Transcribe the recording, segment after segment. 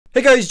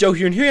Hey guys, Joe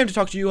here, and here I am to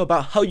talk to you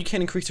about how you can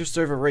increase your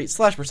server rate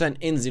 /%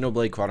 in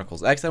Xenoblade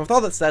Chronicles X, and with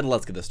all that said,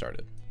 let's get this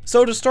started.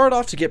 So to start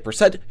off, to get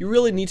percent, you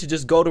really need to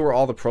just go to where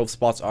all the probe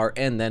spots are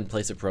and then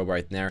place a probe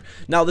right there.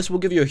 Now this will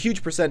give you a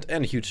huge percent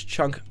and a huge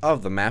chunk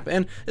of the map,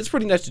 and it's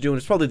pretty nice to do, and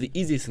it's probably the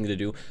easiest thing to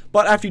do.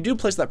 But after you do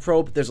place that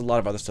probe, there's a lot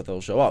of other stuff that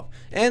will show up,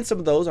 and some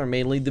of those are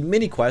mainly the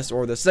mini quests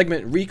or the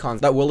segment recons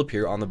that will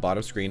appear on the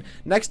bottom screen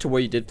next to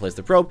where you did place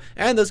the probe,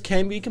 and those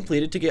can be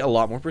completed to get a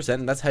lot more percent,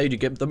 and that's how you do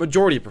get the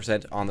majority of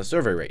percent on the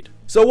survey rate.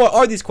 So what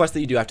are these quests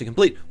that you do have to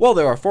complete? Well,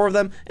 there are 4 of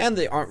them, and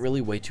they aren't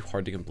really way too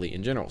hard to complete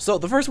in general. So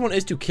the first one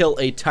is to kill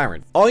a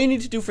tyrant. All you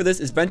need to do for this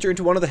is venture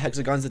into one of the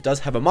hexagons that does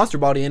have a monster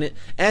body in it,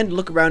 and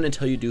look around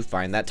until you do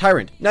find that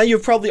tyrant. Now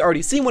you've probably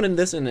already seen one in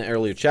this in an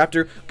earlier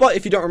chapter, but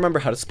if you don't remember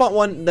how to spot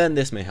one, then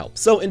this may help.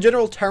 So in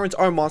general, tyrants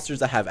are monsters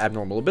that have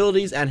abnormal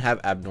abilities and have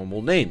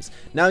abnormal names.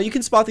 Now you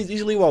can spot these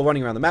easily while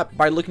running around the map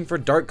by looking for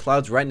dark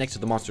clouds right next to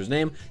the monster's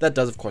name that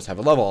does of course have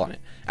a level on it.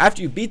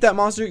 After you beat that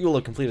monster, you will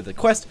have completed the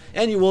quest,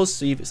 and you will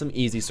receive some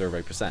easy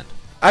survey percent.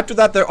 After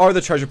that, there are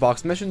the treasure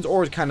box missions,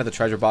 or kind of the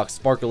treasure box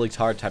sparkly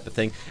card type of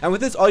thing, and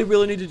with this all you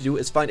really need to do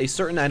is find a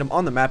certain item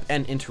on the map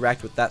and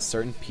interact with that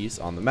certain piece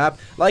on the map,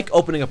 like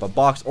opening up a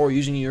box or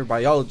using your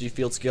biology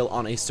field skill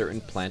on a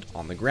certain plant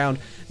on the ground.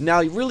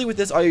 Now really with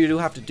this all you do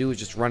have to do is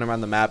just run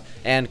around the map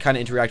and kind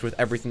of interact with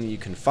everything that you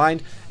can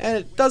find, and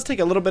it does take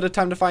a little bit of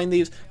time to find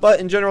these, but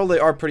in general they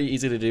are pretty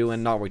easy to do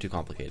and not way too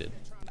complicated.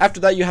 After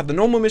that, you have the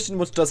normal mission,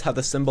 which does have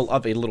the symbol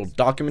of a little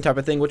document type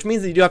of thing, which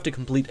means that you do have to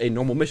complete a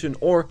normal mission,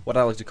 or what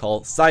I like to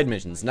call side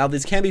missions. Now,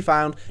 these can be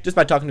found just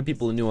by talking to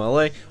people in New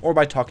LA, or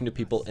by talking to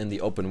people in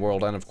the open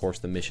world, and of course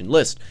the mission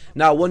list.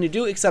 Now, when you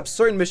do accept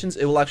certain missions,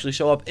 it will actually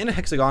show up in a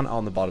hexagon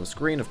on the bottom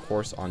screen, of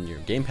course, on your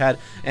gamepad,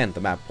 and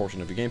the map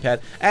portion of your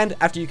gamepad, and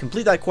after you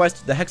complete that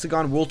quest, the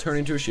hexagon will turn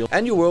into a shield,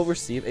 and you will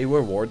receive a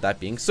reward, that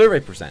being survey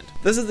percent.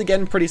 This is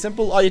again pretty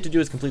simple. All you have to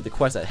do is complete the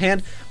quest at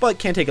hand, but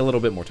can take a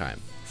little bit more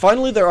time.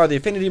 Finally, there are the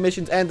affinity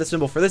missions, and the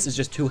symbol for this is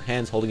just 2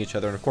 hands holding each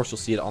other, and of course you'll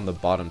see it on the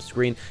bottom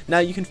screen. Now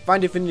you can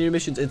find affinity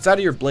missions inside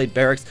of your blade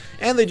barracks,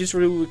 and they just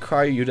really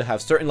require you to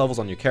have certain levels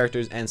on your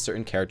characters and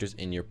certain characters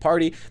in your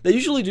party. They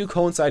usually do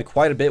coincide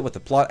quite a bit with the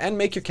plot and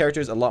make your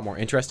characters a lot more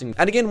interesting.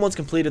 And again, once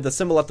completed, the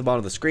symbol at the bottom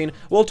of the screen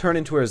will turn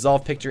into a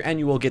resolve picture, and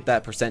you will get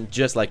that percent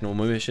just like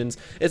normal missions.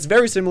 It's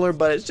very similar,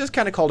 but it's just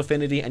kind of called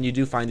affinity, and you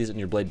do find these in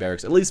your blade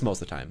barracks at least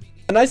most of the time.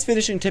 A nice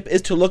finishing tip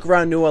is to look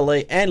around New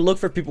LA and look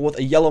for people with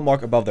a yellow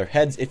mark above their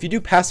heads. If you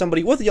do pass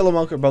somebody with a yellow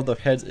mark above their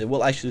heads, it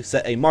will actually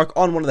set a mark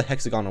on one of the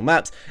hexagonal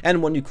maps,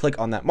 and when you click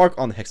on that mark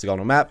on the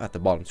hexagonal map at the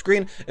bottom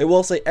screen, it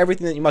will say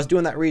everything that you must do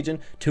in that region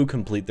to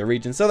complete the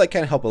region, so that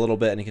can help a little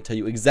bit, and it can tell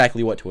you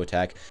exactly what to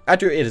attack.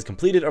 After it is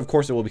completed, of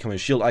course it will become a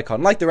shield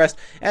icon like the rest,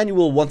 and you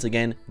will once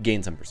again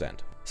gain some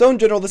percent. So in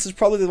general, this is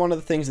probably one of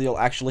the things that you'll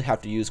actually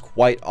have to use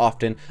quite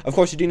often. Of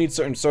course, you do need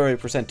certain survey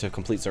percent to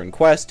complete certain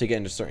quests, to get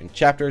into certain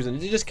chapters, and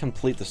to just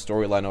complete the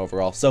storyline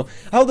overall. So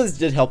I hope this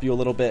did help you a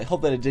little bit.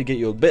 Hope that it did get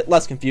you a bit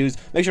less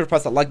confused. Make sure to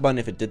press that like button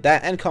if it did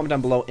that, and comment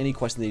down below any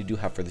questions that you do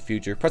have for the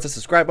future. Press the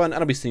subscribe button,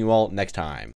 and I'll be seeing you all next time.